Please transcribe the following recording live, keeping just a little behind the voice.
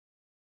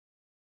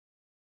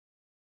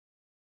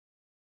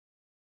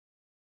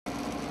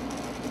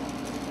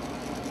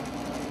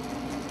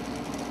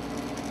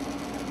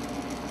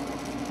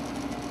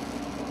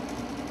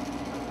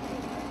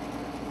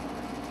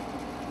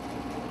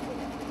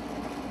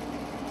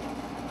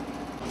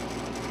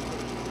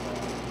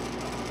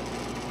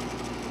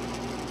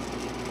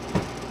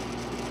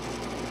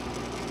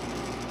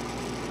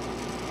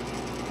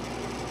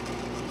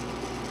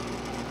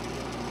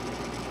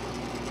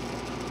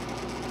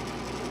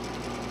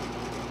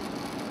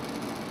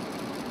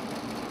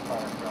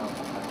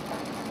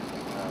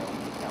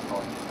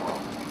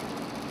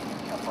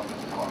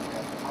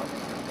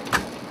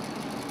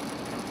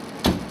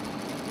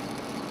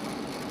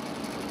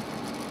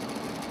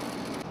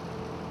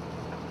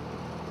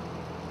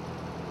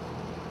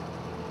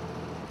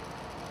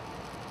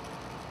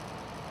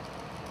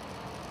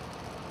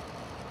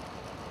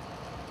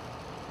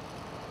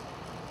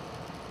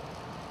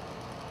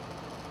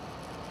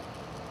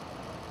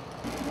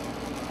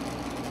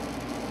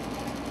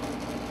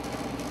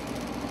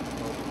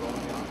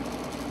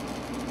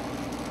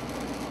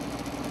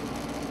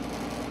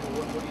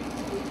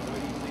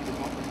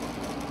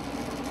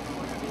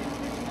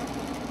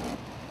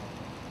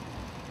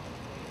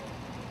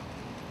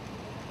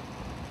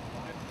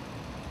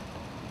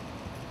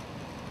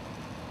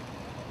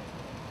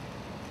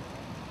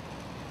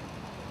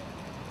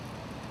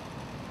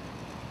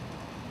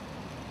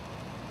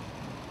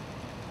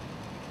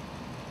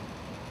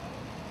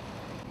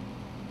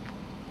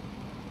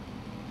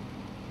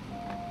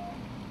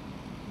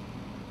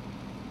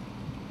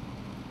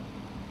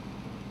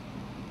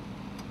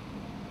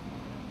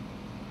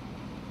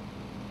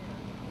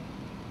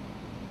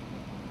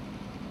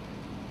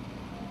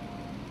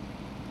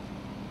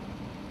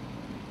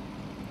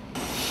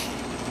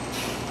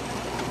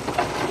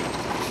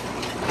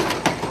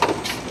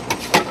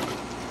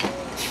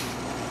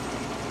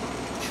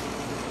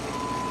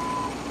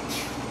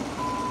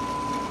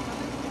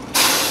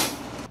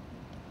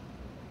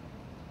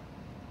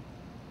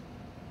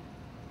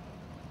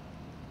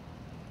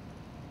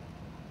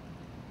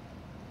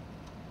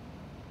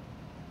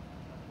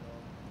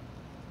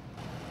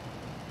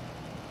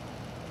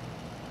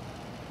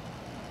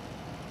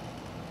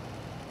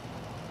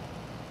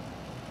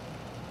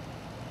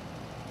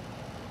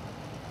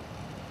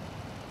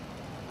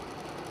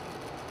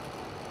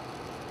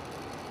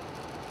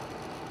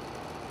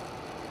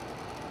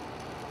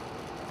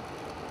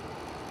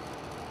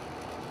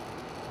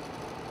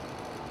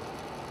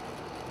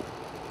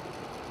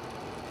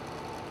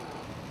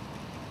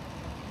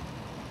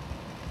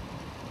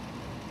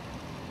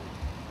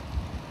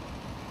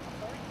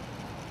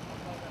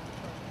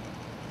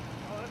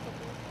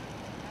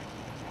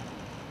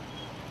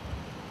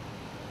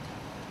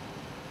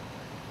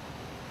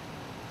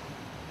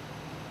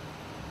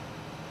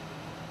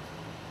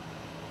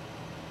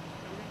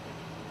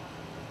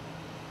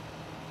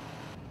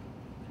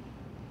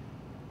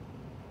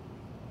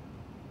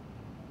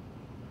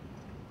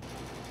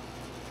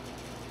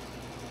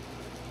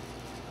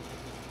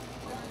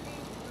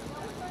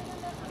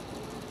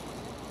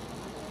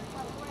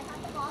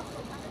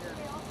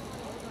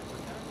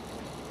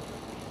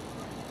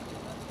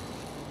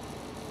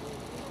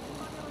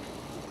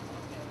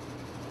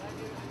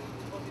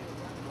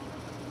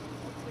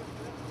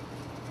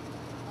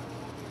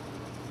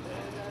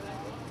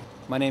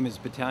My name is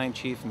Battalion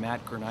Chief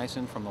Matt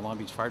Gurneisen from the Long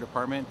Beach Fire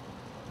Department,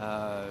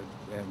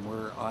 and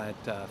we're at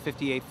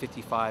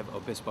 5855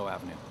 Obispo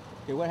Avenue.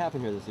 Okay, what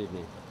happened here this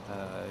evening?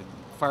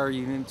 Fire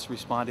units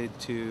responded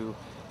to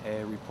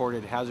a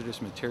reported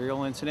hazardous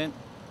material incident.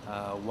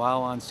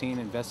 While on scene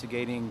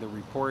investigating the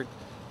report,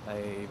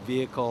 a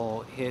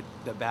vehicle hit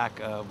the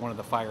back of one of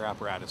the fire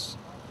apparatus.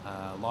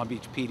 Long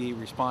Beach PD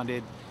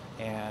responded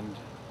and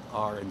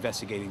are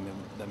investigating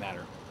the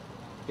matter.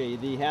 Okay,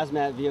 the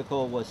hazmat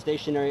vehicle was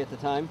stationary at the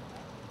time?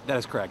 That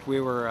is correct.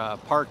 We were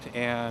parked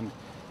and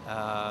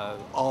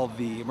all of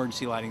the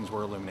emergency lightings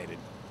were illuminated.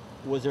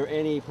 Was there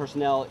any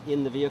personnel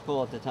in the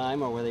vehicle at the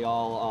time, or were they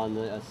all on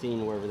the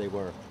scene wherever they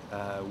were?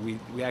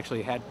 We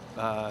actually had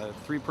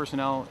 3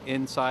 personnel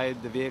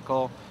inside the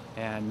vehicle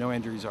and no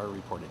injuries are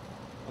reported.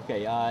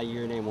 Okay,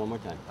 your name one more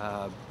time.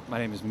 My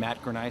name is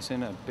Matt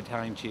Gurneisen, a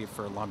Battalion Chief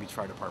for Long Beach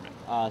Fire Department.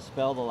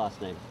 Spell the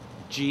last name.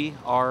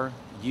 G-R-U-N-E-I-S-E-N.